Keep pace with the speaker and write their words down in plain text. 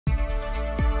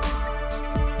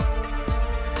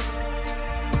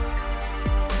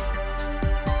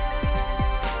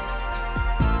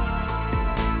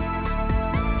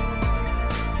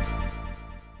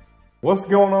What's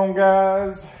going on,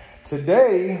 guys?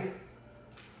 Today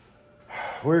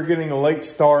we're getting a late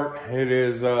start. It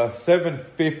is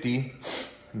 7:50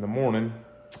 in the morning,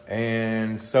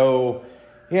 and so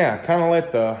yeah, kind of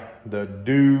let the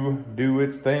dew do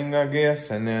its thing, I guess,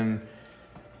 and then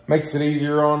makes it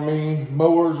easier on me.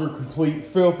 Mowers are complete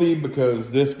filthy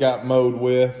because this got mowed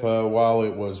with while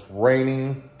it was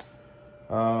raining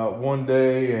one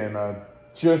day, and I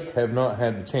just have not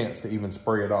had the chance to even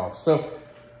spray it off. So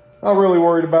not really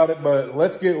worried about it, but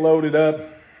let's get loaded up.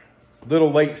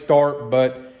 Little late start,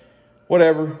 but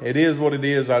whatever. It is what it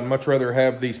is. I'd much rather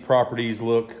have these properties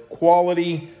look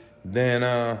quality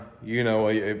than, you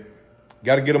know,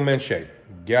 got to get them in shape.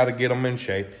 Got to get them in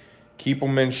shape. Keep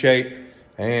them in shape.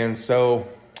 And so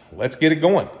let's get it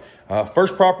going.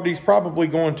 First property is probably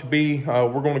going to be,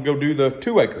 we're going to go do the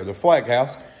 2-acre, the flag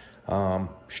house.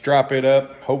 Strap it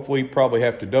up. Hopefully probably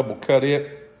have to double cut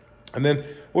it. And then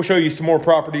we'll show you some more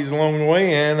properties along the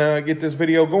way and get this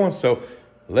video going. So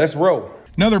let's roll.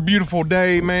 Another beautiful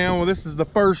day, man. Well, this is the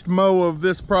first mow of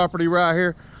this property right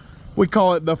here. We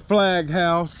call it the flag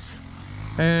house.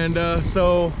 And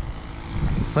so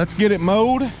let's get it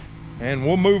mowed and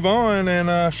we'll move on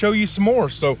and show you some more.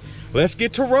 So let's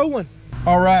get to rolling.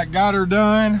 All right, got her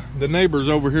done. The neighbor's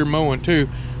over here mowing too.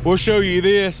 We'll show you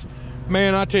this.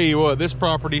 Man, I tell you what, this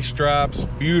property stripes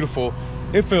beautiful.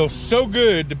 It feels so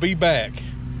good to be back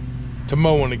to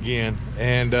mowing again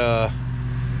and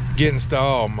getting started.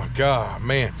 Oh my God,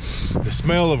 man. The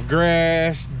smell of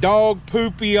grass, dog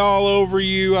poopy all over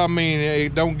you. I mean,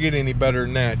 it don't get any better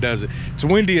than that, does it? It's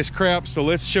windy as crap, so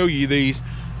let's show you these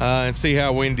and see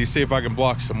how windy, see if I can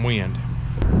block some wind.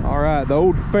 All right, the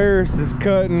old Ferris is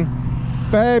cutting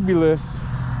fabulous.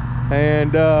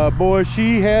 And boy,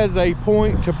 she has a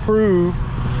point to prove,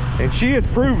 and she is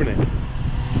proving it.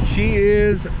 She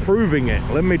is proving it,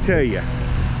 let me tell you.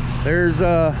 There's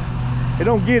it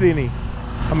don't get any,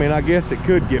 I mean, I guess it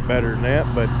could get better than that,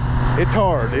 but it's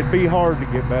hard. It'd be hard to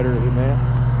get better than that.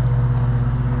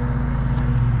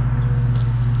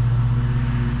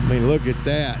 I mean, look at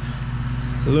that.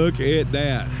 Look at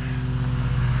that.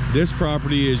 This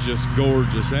property is just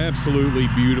gorgeous, absolutely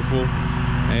beautiful.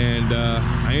 And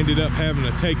I ended up having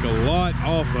to take a lot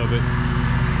off of it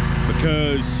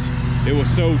because it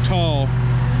was so tall,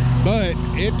 but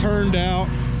it turned out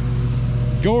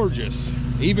gorgeous.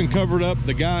 Even covered up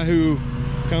the guy who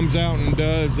comes out and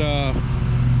does the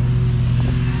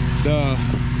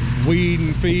weed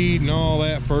and feed and all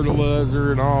that,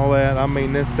 fertilizer and all that. I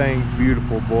mean, this thing's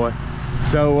beautiful, boy.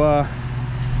 So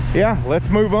yeah, let's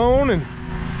move on and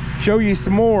show you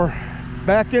some more.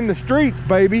 Back in the streets,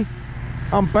 baby.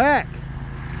 I'm back.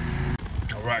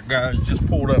 All right, guys, just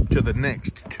pulled up to the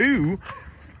next two.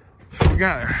 So we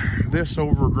got this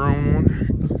overgrown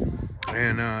one,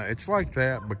 and it's like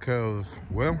that because,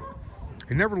 well,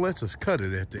 he never lets us cut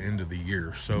it at the end of the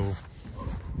year, so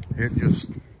it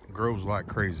just grows like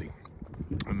crazy.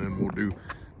 And then we'll do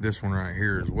this one right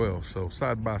here as well. So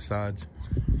side by sides,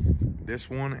 this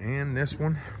one and this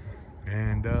one,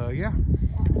 and yeah.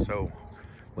 So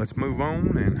let's move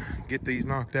on and get these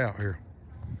knocked out here.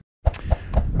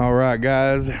 All right,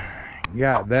 guys,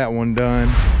 got that one done.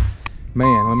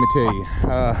 Man, let me tell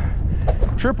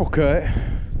you, triple cut,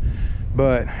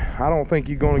 but I don't think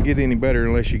you're going to get any better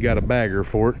unless you got a bagger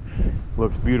for it.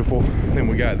 Looks beautiful. Then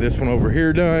we got this one over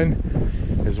here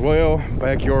done as well.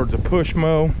 Backyard's a push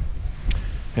mow,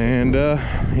 and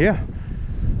yeah,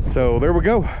 so there we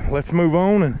go. Let's move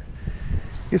on and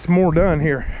get some more done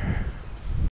here.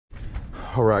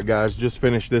 All right, guys, just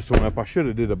finished this one up. I should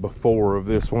have did a before of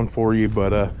this one for you,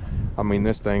 but I mean,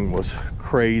 this thing was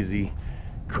crazy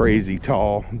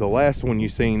tall. The last one you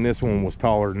seen, this one was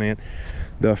taller than it.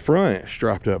 The front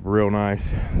striped up real nice.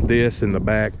 This in the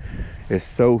back is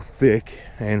so thick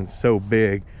and so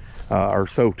big, or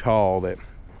so tall, that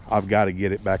I've got to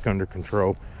get it back under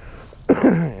control.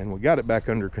 And we got it back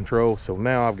under control, so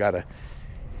now I've got to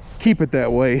keep it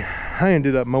that way. I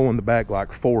ended up mowing the back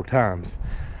like 4 times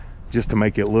just to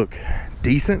make it look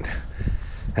decent.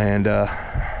 And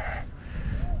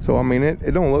so I mean,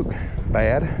 it don't look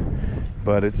bad,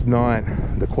 but it's not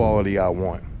the quality I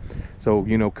want. So,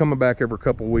 you know, coming back every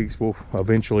couple of weeks, we'll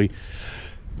eventually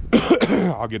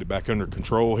I'll get it back under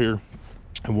control here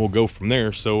and we'll go from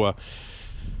there. So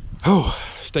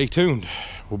stay tuned,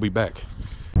 we'll be back.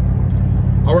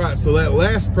 All right, so that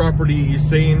last property you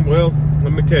seen, well,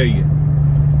 let me tell you.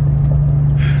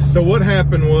 So what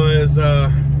happened was,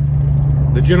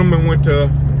 the gentleman went to,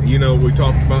 you know, we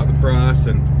talked about the price,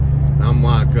 and I'm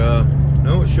like,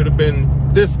 no, it should have been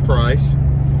this price.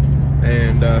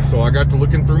 And so I got to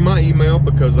looking through my email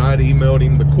because I'd emailed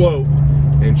him the quote,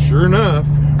 and sure enough,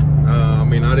 I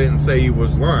mean, I didn't say he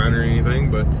was lying or anything,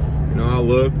 but you know, I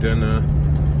looked and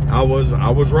I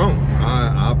was wrong.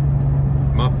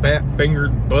 My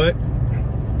fat-fingered butt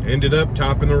ended up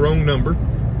typing the wrong number,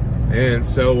 and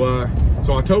so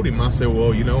so I told him. I said,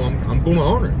 well, you know, I'm going to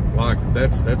honor it. Like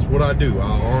that's what I do.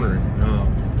 I'll honor it.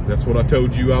 That's what I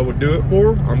told you I would do it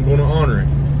for. I'm going to honor it.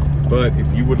 But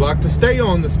if you would like to stay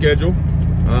on the schedule,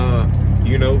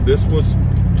 you know, this was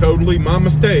totally my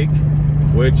mistake,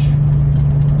 which,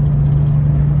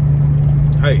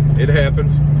 hey, it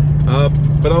happens.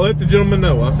 But I let the gentleman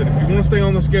know. I said, if you want to stay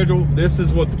on the schedule, this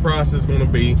is what the price is going to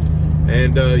be.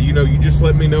 And, you know, you just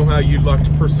let me know how you'd like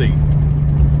to proceed.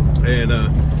 And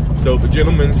so the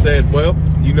gentleman said, well,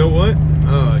 you know what?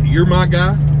 You're my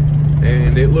guy,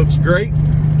 and it looks great,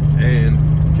 and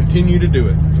continue to do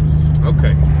it.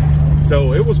 Okay.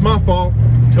 So it was my fault,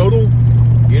 total,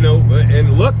 you know,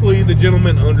 and luckily the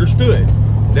gentleman understood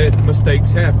that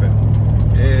mistakes happen.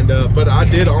 And, but I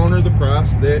did honor the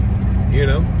price that, you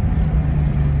know,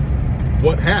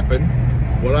 what happened,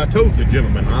 what I told the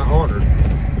gentleman, I honored,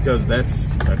 because that's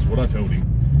what I told him.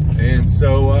 And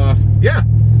so, yeah,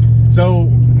 so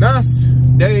nice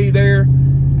day there.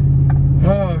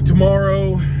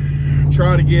 Tomorrow,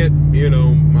 try to get, you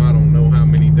know, I don't know how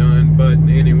many done, but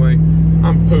anyway,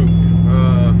 I'm pooped.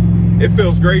 It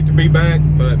feels great to be back,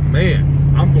 but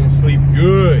man, I'm gonna sleep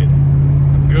good.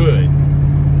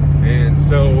 And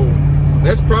so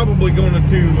that's probably going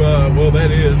to well, that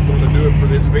is going to do it for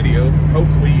this video.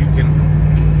 Hopefully you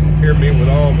can hear me with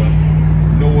all the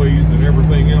noise and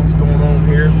everything else going on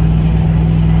here.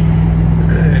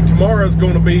 And tomorrow's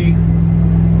going to be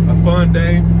a fun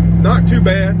day. Not too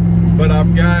bad, but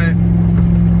I've got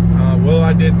well,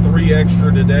 I did 3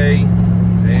 extra today,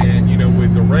 and you know,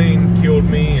 with the rain killed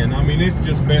me, and I mean, it's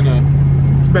just been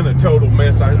a total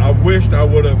mess. I wished I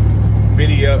would have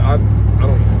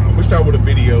I wished I would have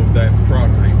videoed that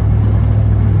property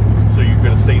so you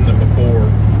could have seen the before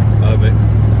of it.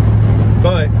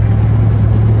 But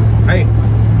hey,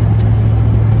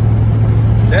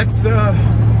 that's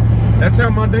how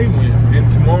my day went.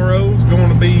 And tomorrow's going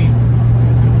to be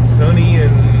sunny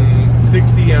and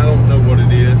 60. I don't know what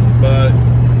it is, but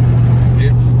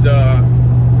it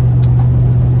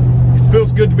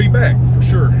feels good to be back, for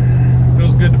sure. It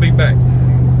feels good to be back.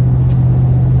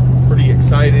 Pretty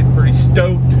excited, pretty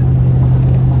stoked.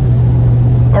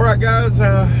 All right, guys,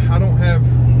 I don't have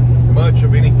much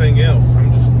of anything else.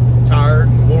 I'm just tired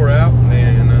and wore out,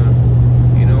 and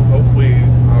you know, hopefully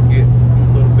I'll get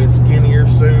a little bit skinnier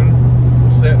soon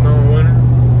from setting on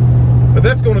winter. But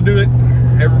that's going to do it.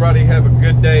 Everybody have a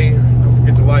good day. Don't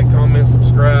forget to like, comment,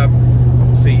 subscribe.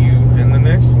 I'll see you in the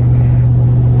next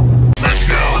one. Let's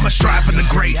go. I'ma strive for the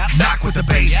great, knock with the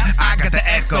bass. I got the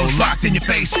echoes locked in your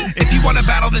face. If you want to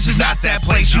battle, this is not that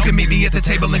place. You can meet me at the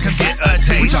table and come get a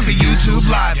taste. We talk to YouTube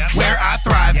Live, where I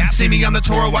thrive. See me on the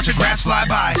Toro, watch a grass fly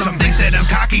by. Some think that I'm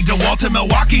cocky, DeWalt to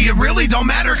Milwaukee. It really don't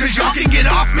matter, cause y'all can get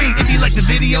off me. If you like the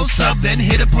video, sub, then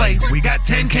hit a play. We got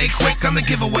 10K quick on the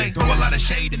giveaway. Throw a lot of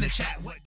shade in the chat.